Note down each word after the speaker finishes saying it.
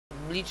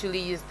literally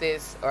used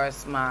this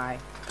as my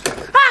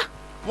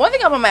one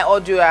thing about my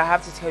audio I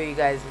have to tell you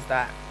guys is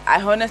that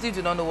I honestly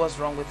do not know what's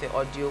wrong with the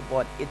audio,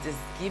 but it is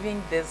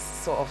giving this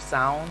sort of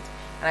sound.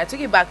 And I took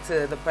it back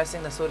to the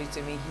person that sold it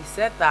to me. He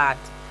said that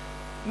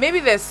maybe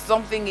there's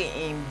something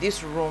in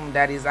this room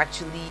that is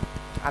actually,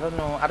 I don't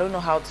know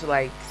how to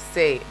like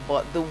say,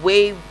 but the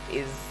wave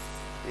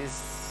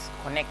is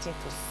connecting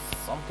to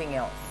something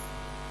else.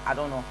 I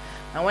don't know.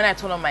 And when I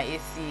turn on my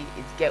AC,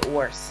 it gets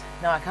worse.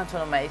 Now I can't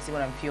turn on my AC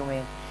when I'm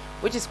filming,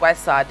 which is quite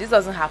sad. This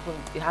doesn't happen.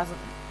 It hasn't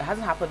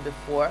happened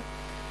before,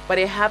 but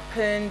it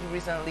happened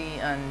recently,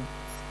 and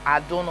I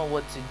don't know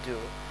what to do.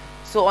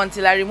 So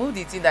until I remove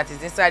the thing that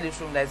is inside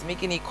this room that's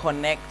making it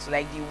connect,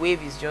 like the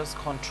wave is just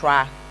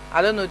contract.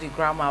 I don't know the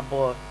grammar,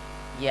 but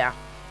yeah.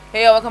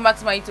 Hey, welcome back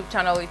to my YouTube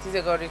channel. It is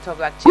your girl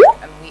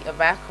Thetallblackchic, and we are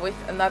back with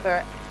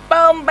another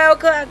bumble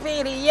clock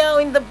video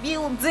in the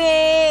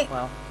building.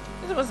 Well,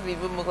 it's supposed to be a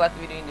bumble clock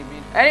video in the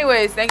building.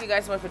 Anyways, thank you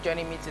guys so much for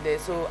joining me today.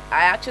 So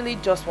I actually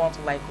just want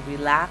to like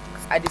relax.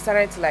 I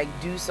decided to like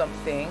do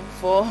something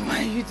for my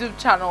YouTube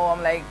channel.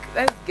 I'm like,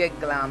 let's get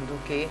glammed,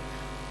 okay?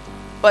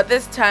 But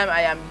this time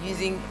I am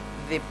using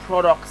the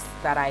products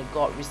that I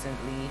got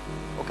recently,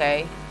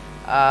 okay?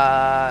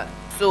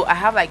 So I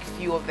have like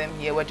few of them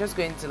here. We're just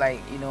going to like,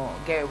 you know,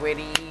 get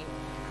ready,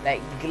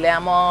 like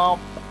glam up,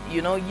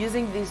 you know,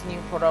 using these new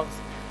products.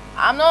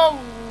 I'm not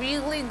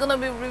really gonna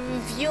be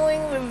reviewing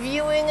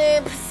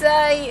it per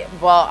se,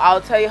 but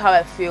I'll tell you how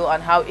I feel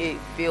and how it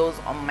feels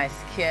on my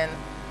skin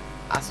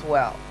as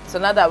well. So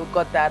now that we've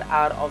got that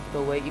out of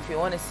the way, if you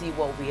want to see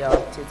what we are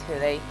up to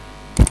today,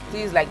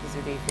 please like this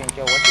video if you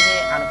enjoy watching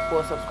it, and of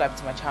course subscribe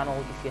to my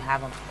channel if you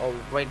haven't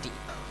already.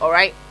 All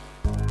right.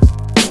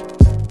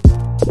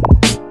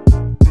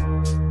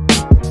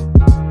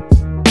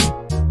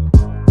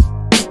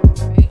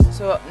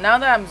 So now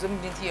that I'm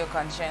zoomed into your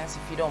conscience,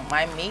 if you don't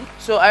mind me,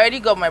 so I already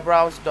got my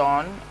brows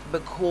done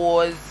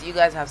because you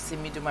guys have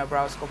seen me do my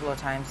brows a couple of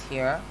times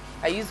here.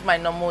 I used my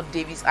normal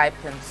Davis eye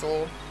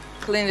pencil,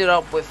 cleaned it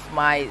up with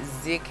my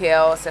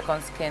ZKL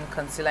Second Skin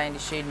concealer in the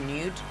shade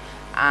Nude,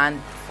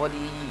 and for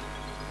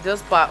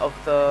this part of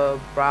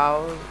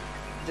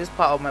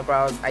my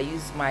brows, I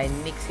used my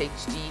NYX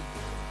HD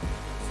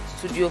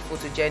Studio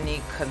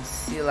Photogenic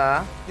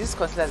concealer. This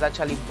concealer is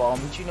actually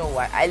bomb. Do you know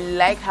why? I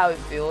like how it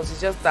feels.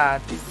 It's just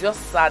that it's just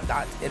sad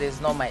that it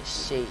is not my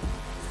shade.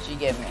 Do you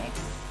get me?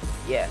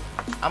 Yeah,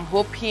 I'm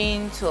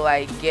hoping to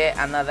like get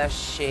another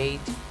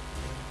shade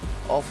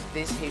of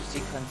this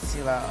HD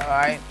concealer. All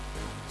right,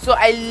 so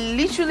I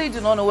literally do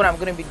not know what I'm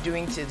going to be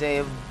doing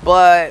today,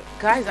 but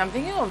guys, I'm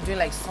thinking of doing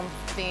like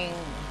something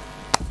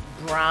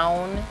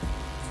brown,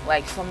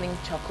 like something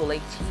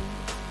chocolatey.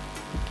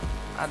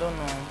 I don't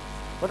know,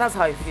 but that's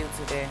how I feel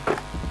today. I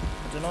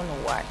do not know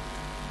why,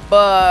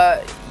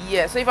 but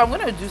yeah. So if I'm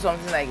gonna do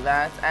something like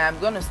that, I am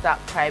gonna start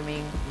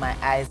priming my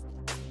eyes.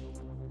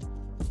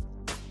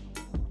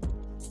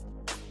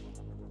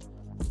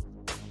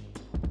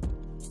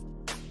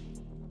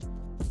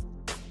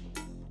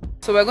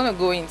 So we're gonna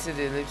go into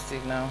the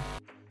lipstick now.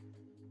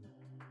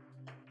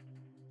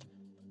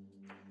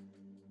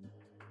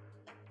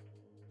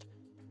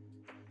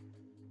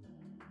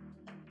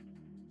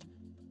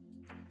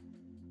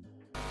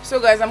 So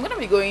guys, I'm gonna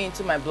be going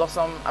into my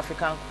Blossom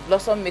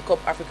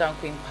Makeup African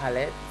Queen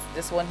palette,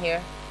 this one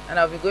here, and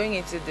I'll be going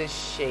into this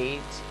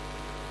shade.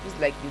 This is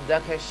like the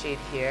darker shade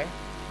here,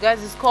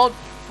 guys. It's called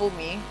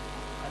Foamy,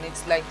 and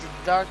it's like the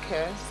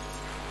darkest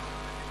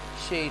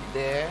shade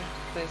there.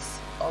 This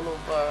all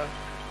over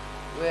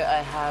where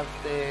I have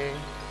the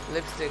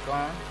lipstick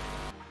on.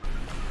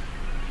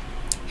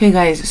 Hey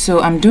guys,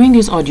 so I'm doing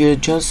this audio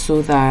just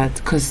so that,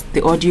 because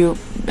the audio,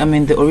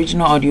 the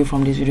original audio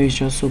from this video is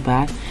just so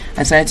bad, I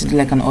decided to do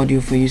like an audio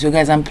for you. So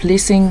guys, I'm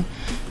placing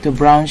the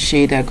brown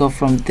shade I got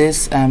from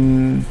this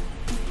Blossom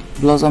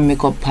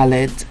Makeup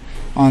palette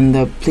on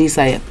the place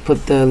I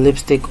put the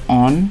lipstick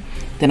on.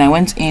 Then I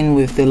went in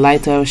with the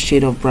lighter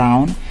shade of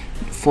brown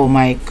for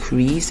my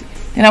crease.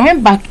 Then I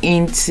went back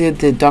into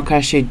the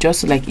darker shade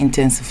just to like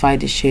intensify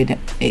the shade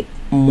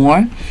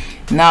more.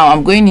 Now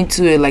I'm going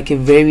into like a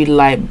very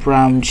light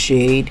brown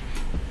shade.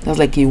 That's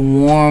like a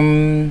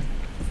warm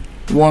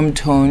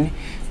tone,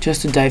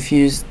 just to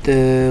diffuse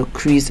the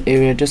crease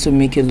area, just to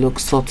make it look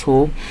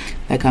subtle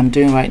like I'm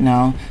doing right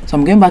now. So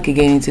I'm going back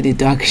again into the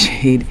dark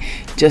shade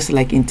just to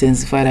like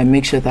intensify it and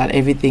make sure that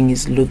everything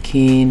is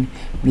looking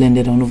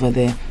blended on over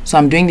there. So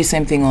I'm doing the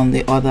same thing on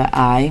the other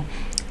eye.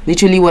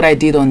 Literally what I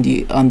did on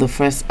the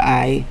first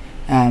eye,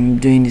 I'm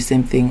doing the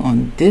same thing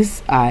on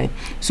this eye.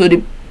 So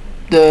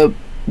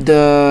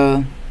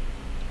the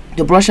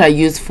brush I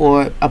use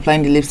for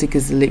applying the lipstick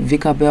is the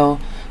Vicabel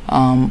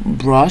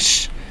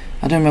brush.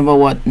 I don't remember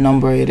what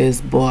number it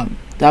is, but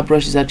that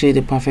brush is actually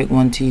the perfect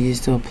one to use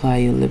to apply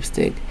your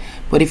lipstick.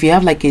 But if you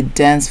have like a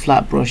dense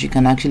flat brush, you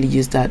can actually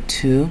use that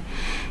too.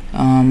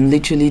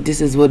 Literally, this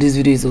is what this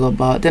video is all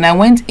about. Then I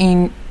went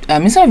in,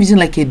 instead of using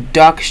like a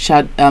dark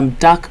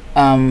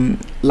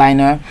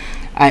liner,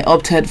 I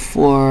opted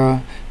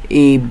for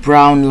a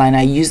brown liner.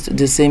 I used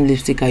the same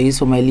lipstick I used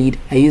for my lid.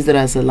 I used it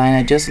as a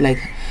liner, just like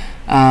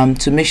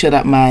to make sure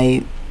that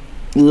my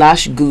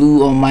lash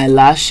glue or my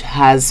lash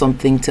has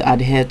something to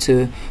adhere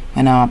to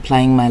when I'm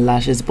applying my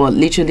lashes. But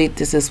literally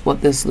this is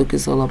what this look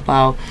is all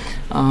about.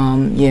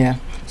 Yeah,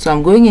 so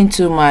I'm going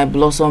into my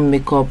Blossom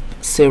Makeup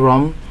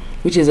Serum,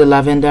 which is a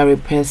lavender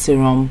repair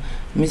serum.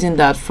 I'm using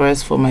that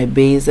first for my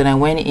base, and I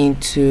went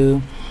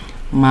into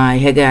my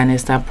Hega and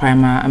Esther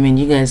primer. I mean,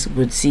 you guys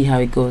would see how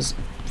it goes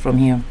from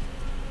here.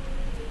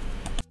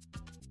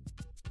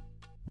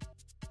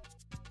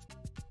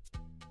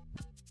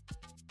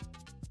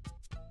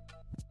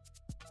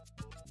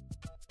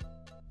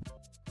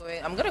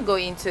 I'm gonna go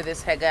into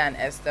this Hega and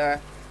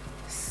Esther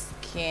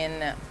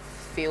skin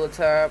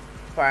filter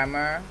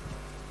primer.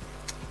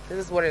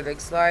 This is what it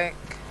looks like.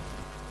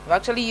 I've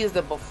actually used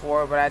it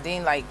before, but I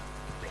didn't like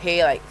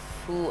pay like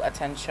full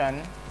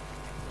attention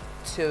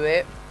to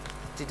it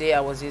today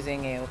I was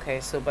using it. Okay,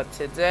 so but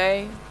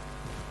today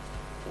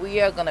we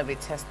are gonna be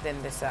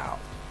testing this out.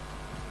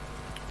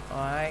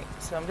 Alright,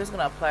 so I'm just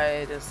gonna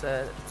apply just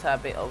a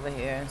tad bit over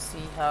here and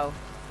see how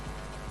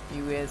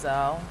it wears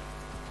out.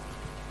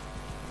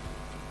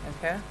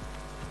 Okay,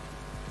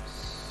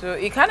 so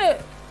it kind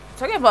of,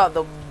 talking about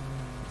the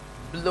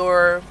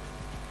blur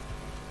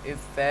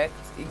effect,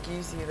 it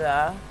gives you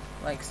that,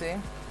 like, see.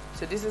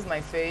 So this is my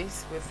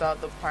face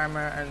without the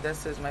primer, and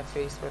this is my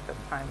face with the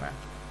primer.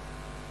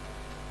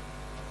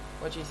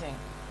 What do you think?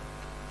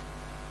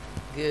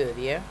 Good,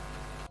 yeah?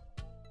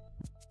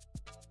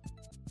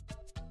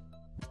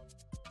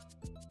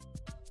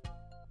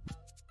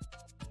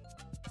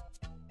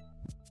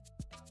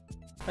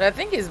 But I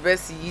think it's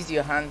best to use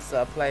your hands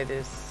to apply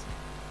this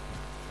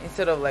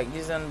instead of like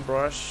using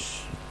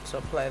brush to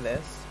apply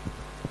this.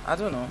 I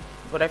don't know,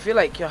 but I feel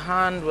like your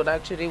hand would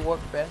actually work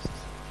best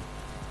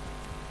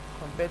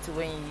compared to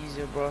when you use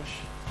your brush.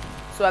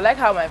 So I like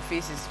how my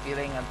face is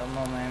feeling at the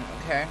moment.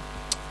 Okay,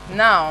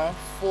 now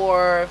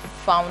for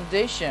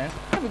foundation,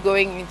 I'm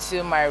going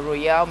into my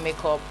Royale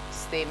Makeup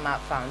Stay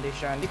Matte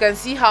Foundation. You can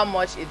see how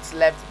much it's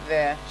left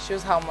there.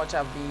 Shows how much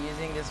I've been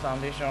using this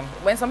foundation.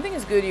 When something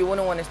is good, you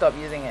wouldn't want to stop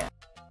using it.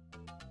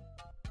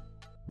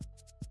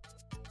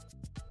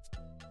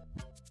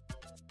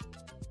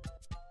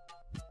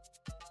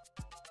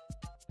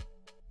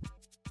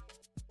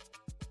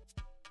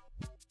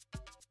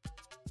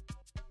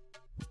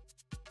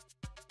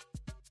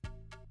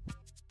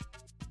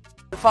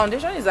 The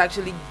foundation is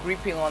actually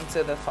gripping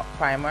onto the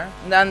primer,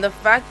 and the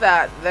fact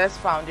that this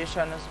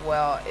foundation as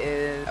well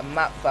is a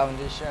matte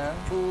foundation,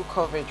 full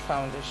coverage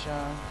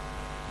foundation,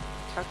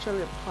 it's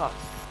actually a plus.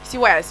 See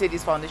why I say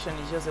this foundation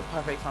is just a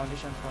perfect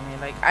foundation for me.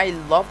 Like, I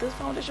love this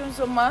foundation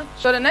so much.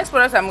 So the next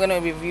product I'm going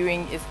to be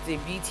reviewing is the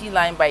Beauty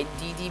Line by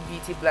DD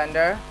Beauty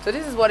Blender. So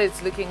this is what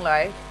it's looking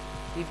like,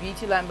 the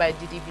Beauty Line by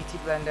DD Beauty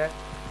Blender.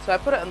 So I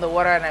put it in the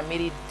water and I made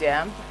it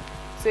damp.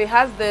 So it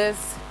has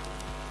this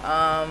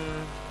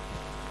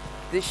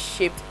this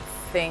shaped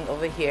thing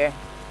over here,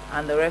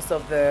 and the rest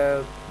of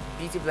the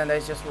Beauty Blender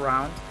is just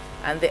round,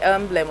 and the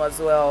emblem as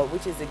well,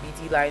 which is the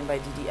Beauty Line by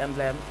DD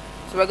emblem.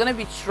 So we're going to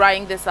be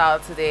trying this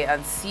out today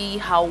and see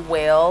how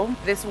well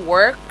this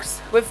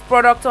works with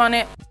product on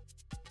it.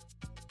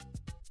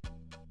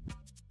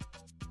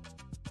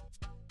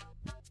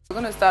 We're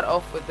going to start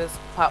off with this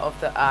part of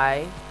the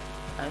eye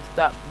and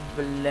start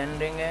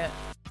blending it.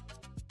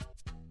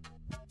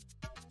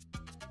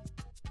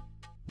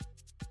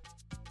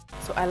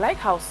 So I like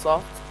how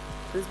soft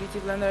this Beauty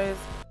Blender is.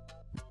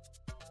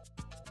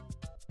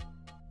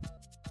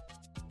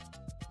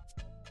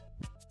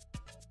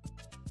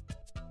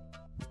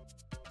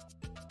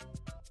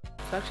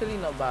 It's actually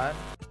not bad.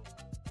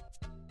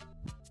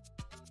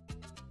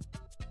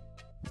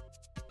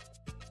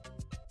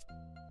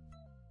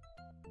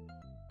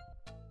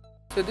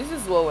 So this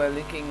is what we're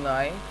looking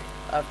like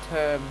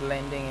after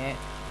blending it,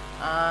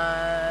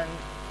 and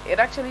it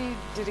actually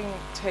didn't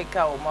take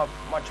out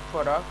much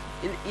product.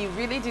 It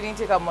really didn't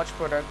take out much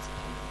product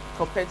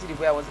compared to the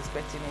way I was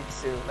expecting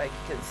it to. Like,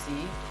 you can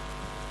see,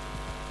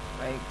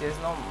 like, there's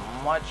not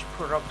much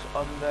product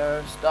on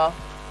the stuff.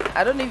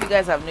 I don't know if you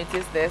guys have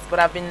noticed this, but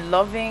I've been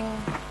loving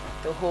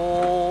the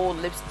whole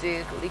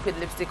lipstick, liquid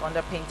lipstick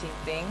underpainting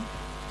thing.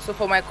 So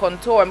for my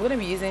contour, I'm going to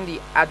be using the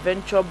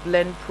Adventure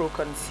Blend Pro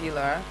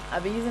Concealer.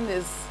 I've been using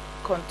this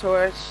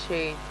contour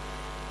shade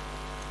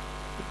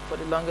for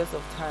the longest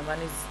of time,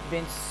 and it's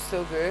been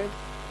so good.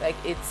 Like,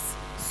 it's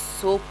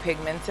so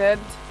pigmented.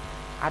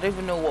 I don't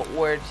even know what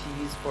word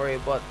to use for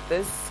it, but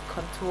this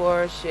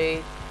contour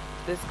shade,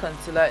 this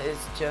concealer is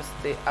just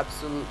the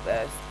absolute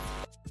best.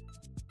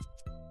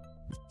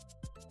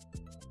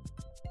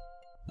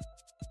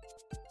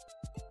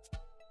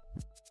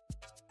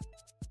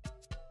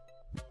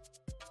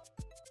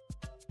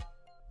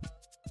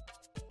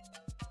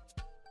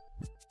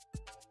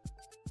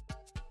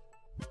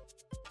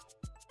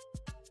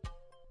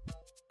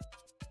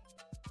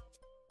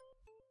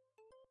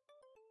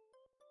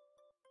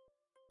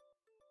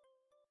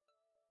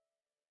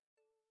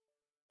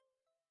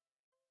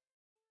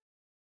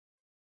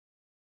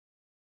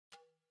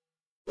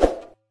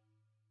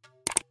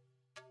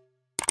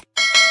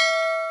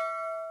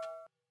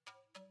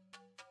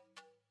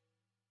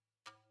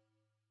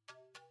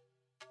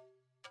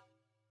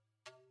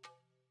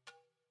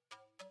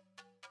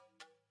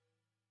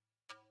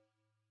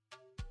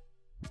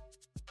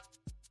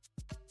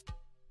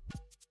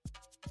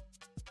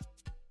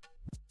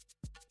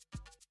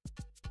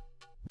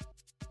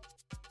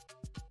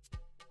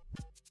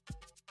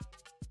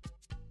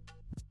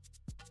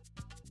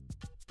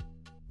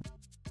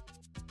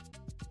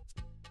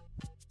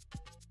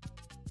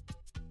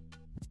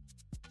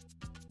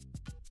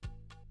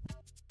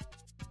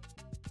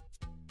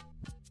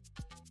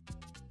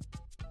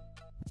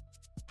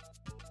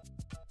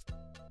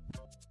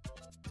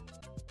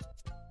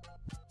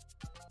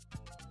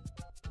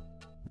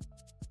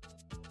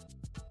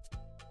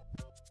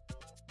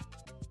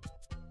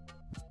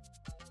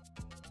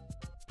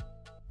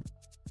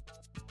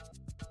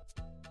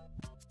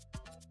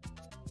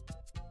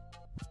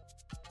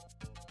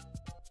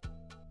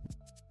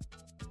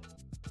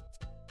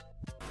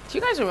 Do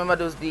you guys remember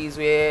those days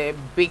where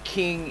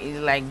baking is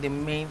like the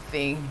main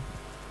thing?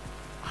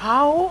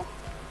 How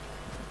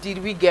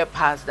did we get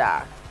past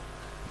that?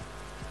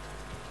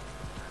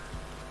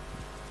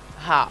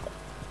 How?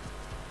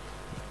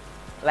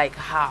 Like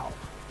how?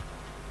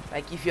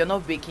 Like if you're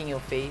not baking your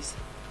face,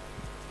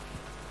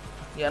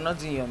 you're not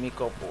doing your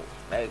makeup.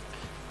 Like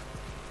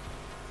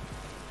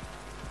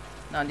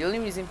now the only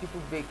reason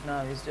people bake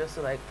now is just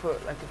to like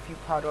put like a few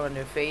powder on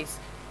their face,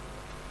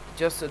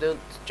 just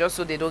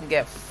so they don't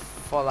get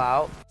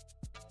fallout.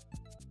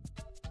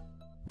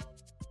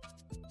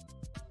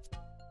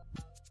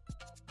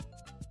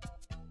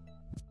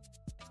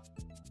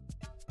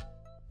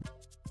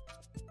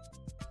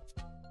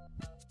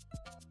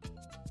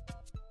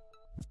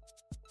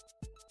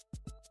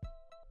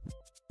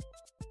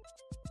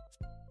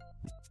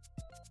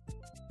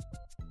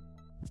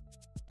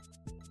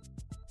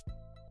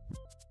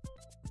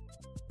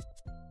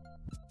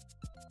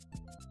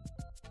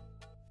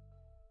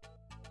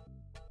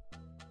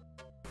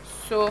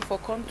 So for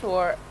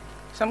contour,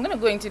 so I'm gonna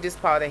go into this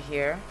powder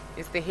here.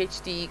 It's the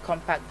HD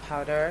compact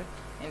powder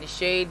in the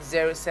shade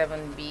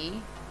 07B.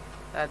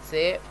 That's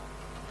it.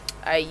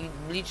 I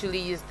literally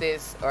use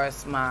this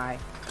as my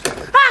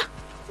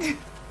it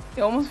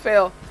almost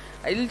fell.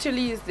 I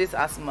literally use this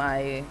as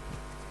my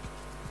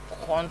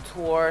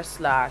contour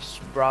slash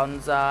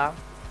bronzer.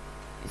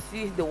 You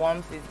see the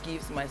warmth it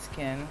gives my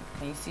skin.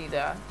 Can you see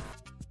that?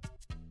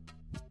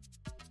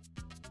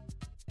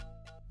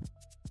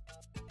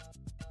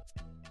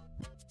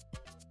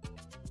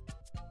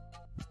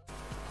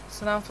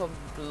 So now for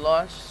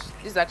blush,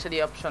 this is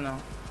actually optional.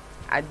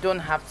 I don't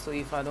have to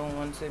if I don't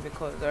want to,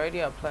 because I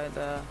already applied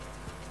the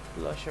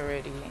blush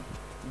already,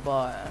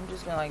 but I'm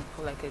just gonna like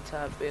put like a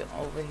tad bit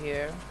over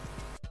here.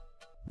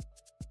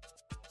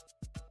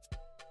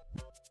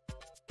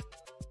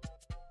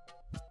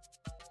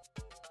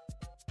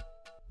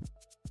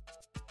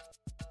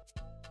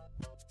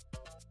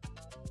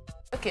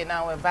 Okay,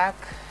 now we're back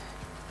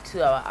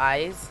to our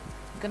eyes.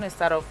 I'm gonna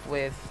start off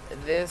with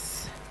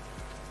this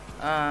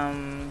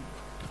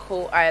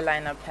cool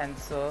eyeliner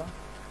pencil.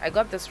 I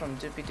got this from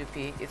Doopy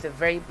Doopy. It's a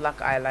very black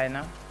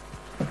eyeliner.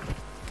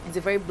 It's a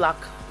very black,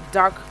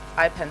 dark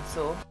eye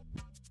pencil.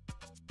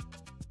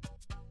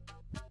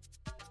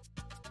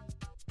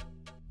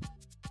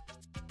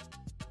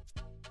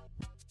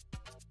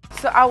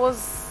 So I was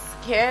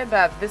scared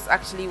that this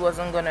actually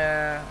wasn't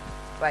gonna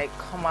like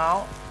come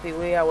out the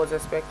way I was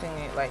expecting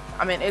it. Like,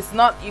 I mean, it's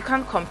not, you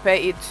can't compare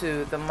it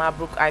to the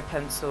Mabrook eye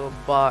pencil,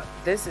 but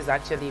this is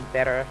actually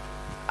better.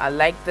 I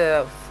like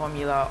the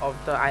formula of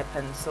the eye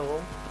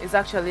pencil. It's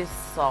actually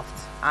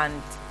soft,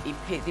 and the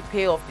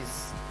payoff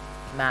is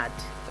mad.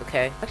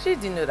 Okay, I actually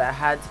didn't know that I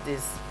had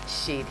this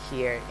shade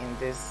here in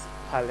this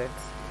palette.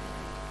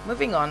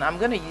 Moving on, I'm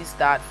gonna use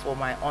that for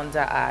my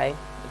under eye.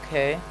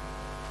 Okay,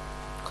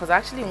 because I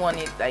actually want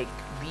it like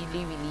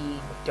really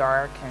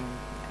dark and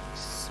like,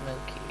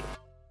 smoky.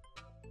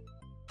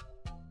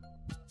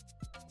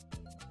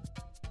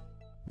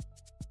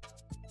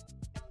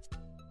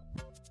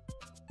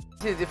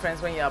 See the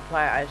difference when you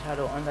apply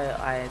eyeshadow under your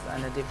eyes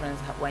and the difference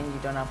when you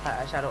don't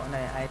apply eyeshadow under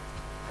your eyes.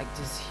 Like,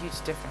 this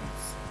huge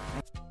difference.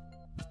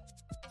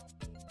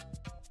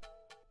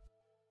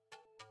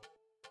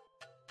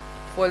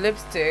 For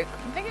lipstick,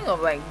 I'm thinking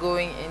of like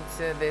going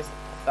into this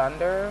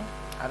Thunder.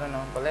 I don't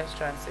know, but let's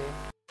try and see.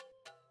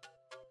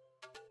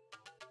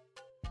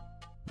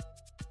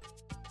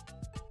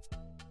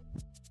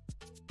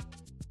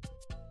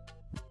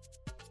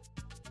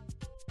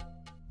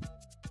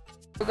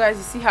 So guys,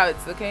 you see how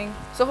it's looking?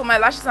 So for my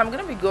lashes, I'm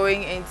gonna be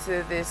going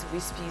into this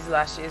Wispy's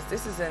lashes.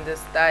 This is in the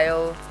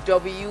style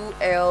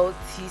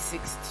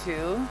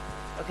WLT62.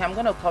 Okay, I'm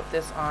gonna pop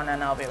this on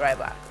and I'll be right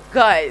back.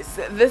 Guys,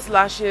 this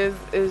lashes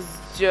is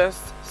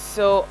just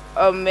so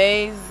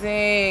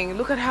amazing.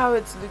 Look at how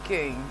it's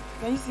looking.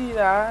 Can you see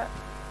that?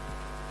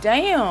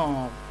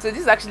 Damn. So this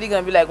is actually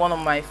gonna be like one of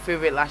my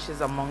favorite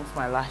lashes amongst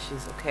my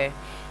lashes. Okay,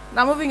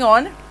 now moving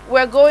on,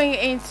 we're going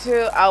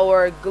into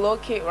our glow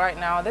kit right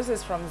now. This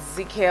is from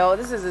ZKL.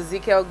 This is a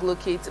ZKL glow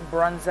kit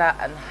bronzer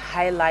and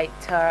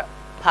highlighter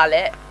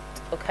palette.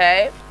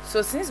 Okay,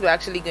 so since we're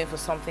actually going for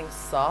something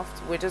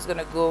soft, we're just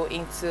gonna go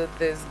into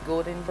this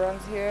golden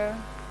bronze here,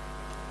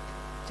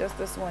 just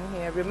this one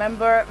here.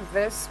 Remember,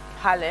 this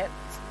palette,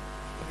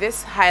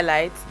 this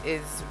highlight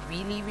is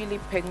really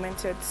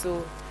pigmented,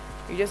 so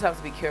you just have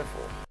to be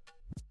careful.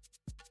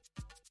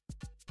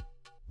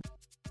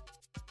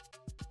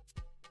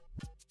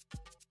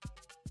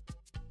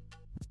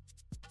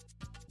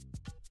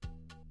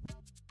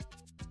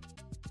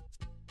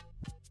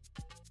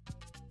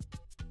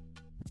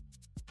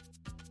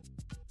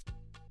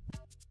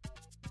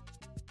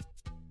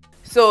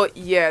 So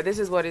yeah, this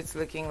is what it's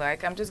looking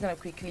like. I'm just gonna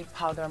quickly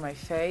powder my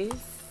face.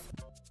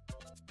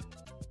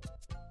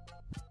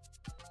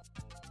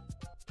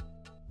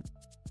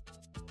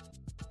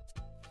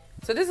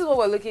 So this is what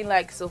we're looking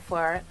like so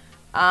far.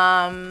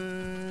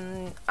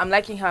 I'm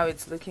liking how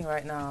it's looking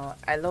right now.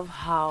 I love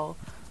how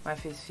my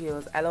face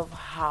feels. I love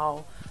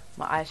how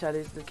my eyeshadow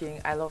is looking.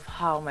 I love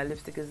how my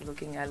lipstick is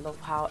looking. I love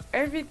how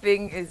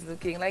everything is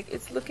looking. Like,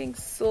 it's looking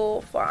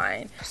so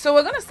fine. So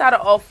we're gonna start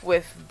off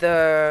with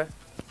the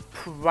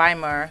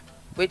primer,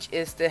 which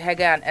is the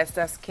Hege and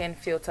Esther Skin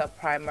Filter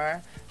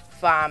Primer.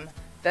 Fam,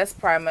 this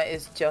primer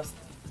is just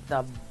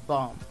the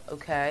bomb.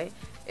 Okay,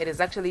 it is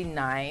actually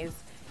nice.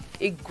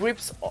 It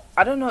grips.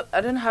 I don't know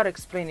how to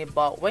explain it,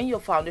 but when your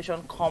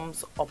foundation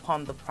comes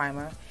upon the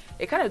primer,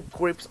 it kind of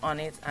grips on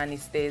it and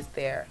it stays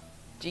there.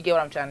 Do you get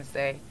what I'm trying to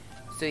say?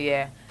 So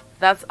yeah,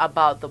 that's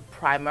about the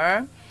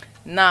primer.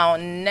 Now,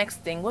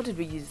 next thing, what did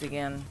we use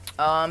again?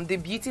 The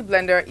beauty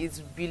blender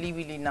is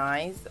really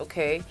nice.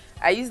 Okay,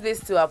 I use this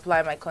to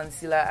apply my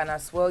concealer and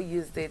as well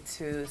used it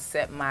to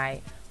set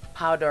my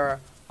powder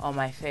on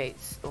my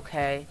face.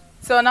 Okay,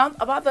 so now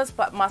about this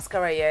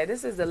mascara. Yeah,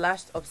 this is the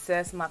Lash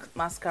Obsessed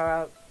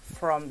mascara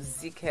from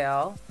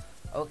ZKL.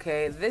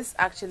 Okay, this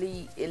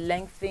actually, it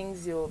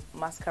lengthens your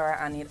mascara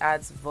and it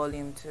adds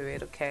volume to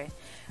it. Okay,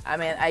 I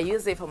mean, I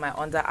use it for my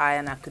under eye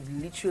and I could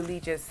literally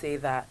just say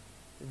that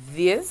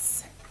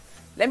this,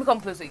 let me come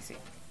closer so you see.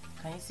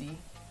 Can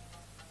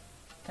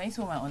you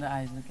see what my under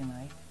eye is looking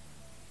like?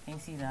 Can you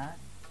see that?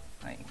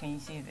 Right, can you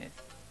see this?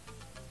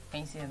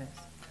 Can you see this?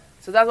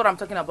 So that's what I'm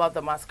talking about,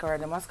 the mascara.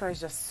 The mascara is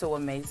just so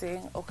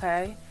amazing.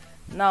 Okay,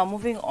 now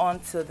moving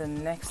on to the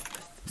next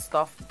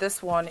stuff.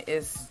 This one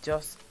is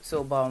just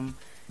so bomb.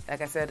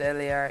 Like I said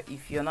earlier,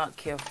 if you're not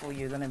careful,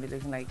 you're gonna be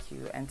looking like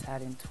you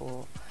entered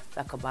into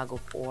like a bag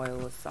of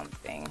oil or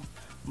something.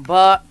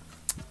 But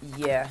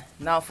yeah,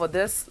 now for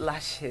this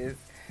lashes,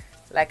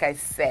 like I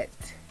said,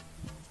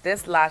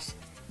 this lash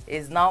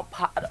is now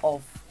part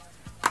of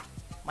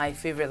my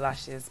favorite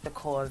lashes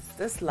because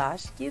this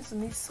lash gives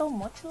me so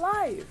much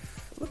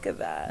life. Look at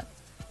that.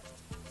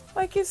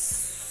 Like, it's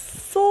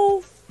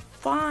so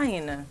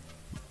fine.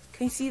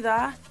 Can you see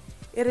that?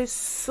 It is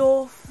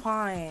so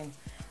fine.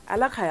 I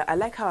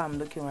like how I'm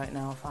looking right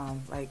now,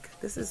 fam. Like,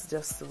 this is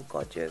just so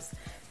gorgeous.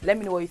 Let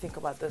me know what you think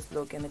about this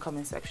look in the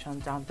comment section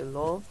down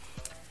below,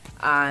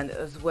 and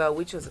as well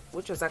which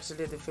was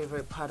actually the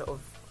favorite part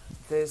of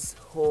this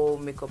whole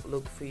makeup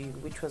look for you.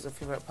 Which was the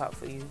favorite part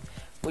for you?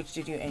 Which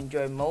did you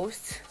enjoy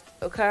most?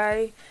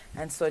 Okay,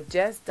 and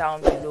suggest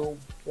down below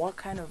what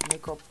kind of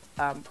makeup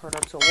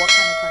products or what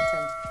kind of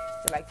content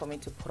you'd like for me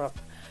to put up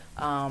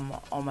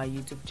on my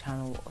YouTube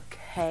channel.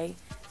 Okay,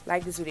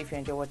 like this video if you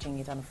enjoy watching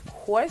it, and of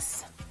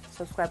course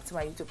subscribe to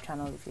my YouTube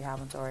channel if you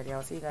haven't already.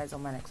 I'll see you guys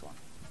on my next one.